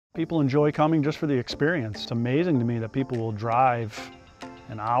People enjoy coming just for the experience. It's amazing to me that people will drive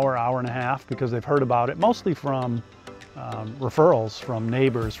an hour, hour and a half because they've heard about it, mostly from referrals from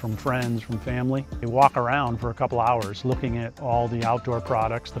neighbors, from friends, from family. They walk around for a couple hours looking at all the outdoor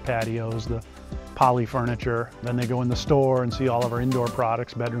products, the patios, the poly furniture. Then they go in the store and see all of our indoor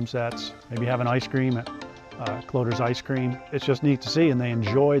products, bedroom sets, maybe have an ice cream at Kloter's Ice Cream. It's just neat to see, and they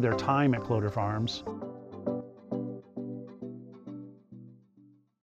enjoy their time at Kloter Farms.